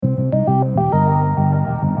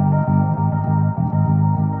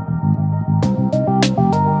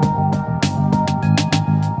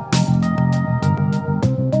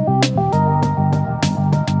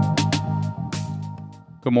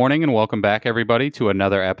Good morning and welcome back, everybody, to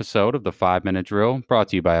another episode of the 5-Minute Drill brought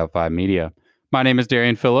to you by L5 Media. My name is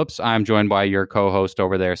Darian Phillips. I'm joined by your co-host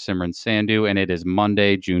over there, Simran Sandhu, and it is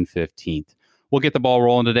Monday, June 15th. We'll get the ball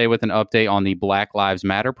rolling today with an update on the Black Lives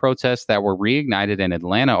Matter protests that were reignited in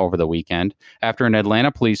Atlanta over the weekend after an Atlanta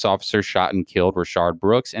police officer shot and killed Rayshard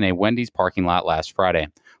Brooks in a Wendy's parking lot last Friday.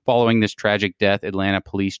 Following this tragic death, Atlanta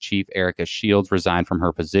Police Chief Erica Shields resigned from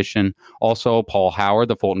her position. Also, Paul Howard,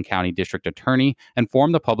 the Fulton County District Attorney,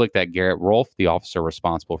 informed the public that Garrett Rolfe, the officer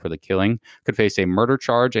responsible for the killing, could face a murder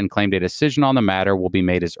charge and claimed a decision on the matter will be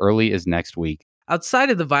made as early as next week. Outside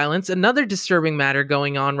of the violence, another disturbing matter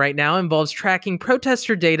going on right now involves tracking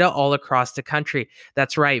protester data all across the country.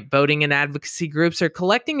 That's right, voting and advocacy groups are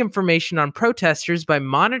collecting information on protesters by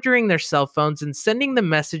monitoring their cell phones and sending them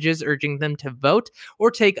messages urging them to vote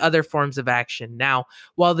or take other forms of action. Now,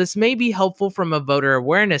 while this may be helpful from a voter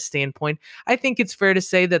awareness standpoint, I think it's fair to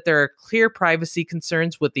say that there are clear privacy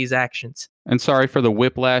concerns with these actions. And sorry for the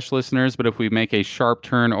whiplash, listeners, but if we make a sharp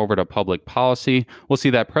turn over to public policy, we'll see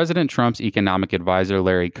that President Trump's economic advisor,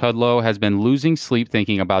 Larry Kudlow, has been losing sleep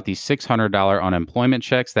thinking about the $600 unemployment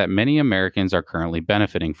checks that many Americans are currently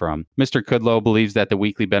benefiting from. Mr. Kudlow believes that the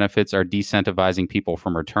weekly benefits are decentivizing people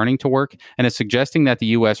from returning to work and is suggesting that the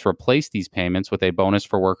U.S. replace these payments with a bonus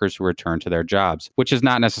for workers who return to their jobs, which is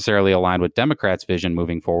not necessarily aligned with Democrats' vision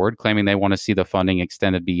moving forward, claiming they want to see the funding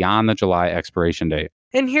extended beyond the July expiration date.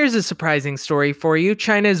 And here's a surprising story for you.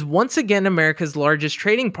 China is once again America's largest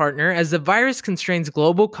trading partner as the virus constrains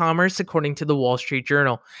global commerce, according to the Wall Street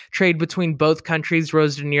Journal. Trade between both countries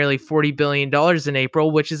rose to nearly $40 billion in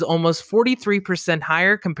April, which is almost 43%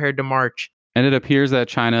 higher compared to March. And it appears that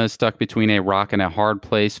China is stuck between a rock and a hard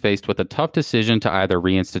place, faced with a tough decision to either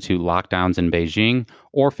reinstitute lockdowns in Beijing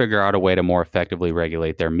or figure out a way to more effectively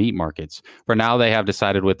regulate their meat markets. For now, they have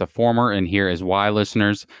decided with the former, and here is why,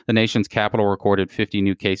 listeners. The nation's capital recorded 50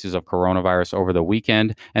 new cases of coronavirus over the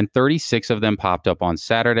weekend, and 36 of them popped up on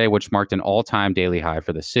Saturday, which marked an all-time daily high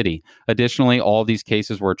for the city. Additionally, all of these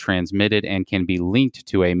cases were transmitted and can be linked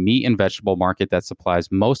to a meat and vegetable market that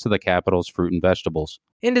supplies most of the capital's fruit and vegetables.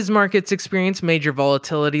 And as markets experienced major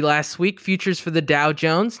volatility last week, futures for the Dow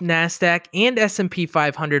Jones, NASDAQ, and S&P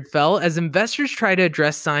 500 fell as investors try to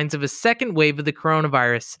address signs of a second wave of the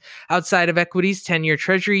coronavirus. Outside of equities, 10-year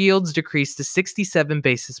Treasury yields decreased to 67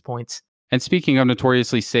 basis points. And speaking of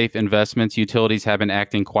notoriously safe investments, utilities have been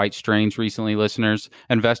acting quite strange recently, listeners.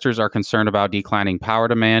 Investors are concerned about declining power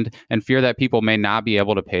demand and fear that people may not be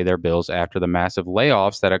able to pay their bills after the massive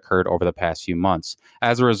layoffs that occurred over the past few months.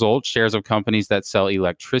 As a result, shares of companies that sell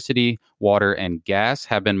electricity, water, and gas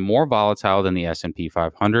have been more volatile than the S&P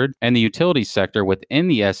 500, and the utility sector within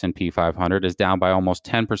the S&P 500 is down by almost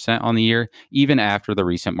 10% on the year, even after the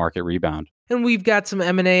recent market rebound. And we've got some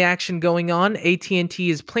M&A action going on. AT&T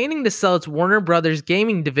is planning to sell its Warner Brothers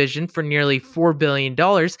gaming division for nearly $4 billion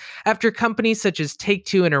after companies such as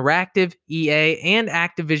Take-Two Interactive, EA, and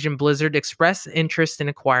Activision Blizzard express interest in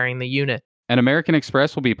acquiring the unit. And American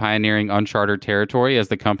Express will be pioneering uncharted territory as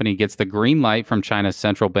the company gets the green light from China's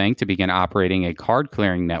central bank to begin operating a card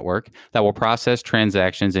clearing network that will process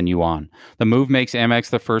transactions in yuan. The move makes Amex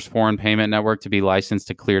the first foreign payment network to be licensed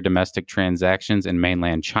to clear domestic transactions in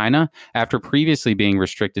mainland China after previously being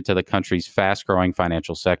restricted to the country's fast-growing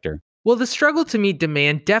financial sector. Well, the struggle to meet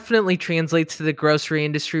demand definitely translates to the grocery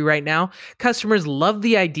industry right now. Customers love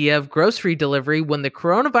the idea of grocery delivery when the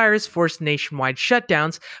coronavirus forced nationwide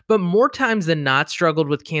shutdowns, but more times than not struggled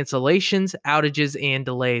with cancellations, outages, and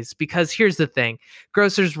delays. Because here's the thing,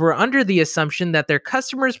 grocers were under the assumption that their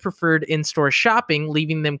customers preferred in-store shopping,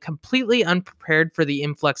 leaving them completely unprepared for the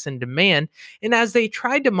influx in demand. And as they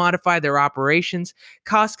tried to modify their operations,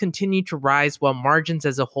 costs continued to rise while margins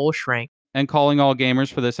as a whole shrank. And calling all gamers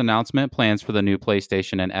for this announcement, plans for the new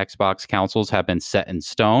PlayStation and Xbox consoles have been set in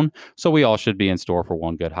stone, so we all should be in store for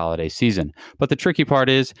one good holiday season. But the tricky part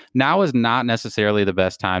is, now is not necessarily the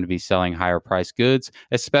best time to be selling higher priced goods,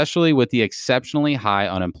 especially with the exceptionally high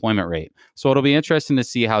unemployment rate. So it'll be interesting to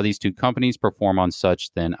see how these two companies perform on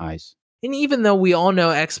such thin ice. And even though we all know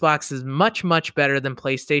Xbox is much, much better than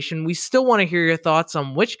PlayStation, we still want to hear your thoughts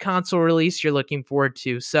on which console release you're looking forward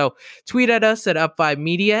to. So tweet at us at Up5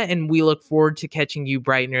 Media, and we look forward to catching you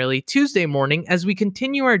bright and early Tuesday morning as we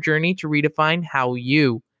continue our journey to redefine how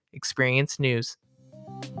you experience news.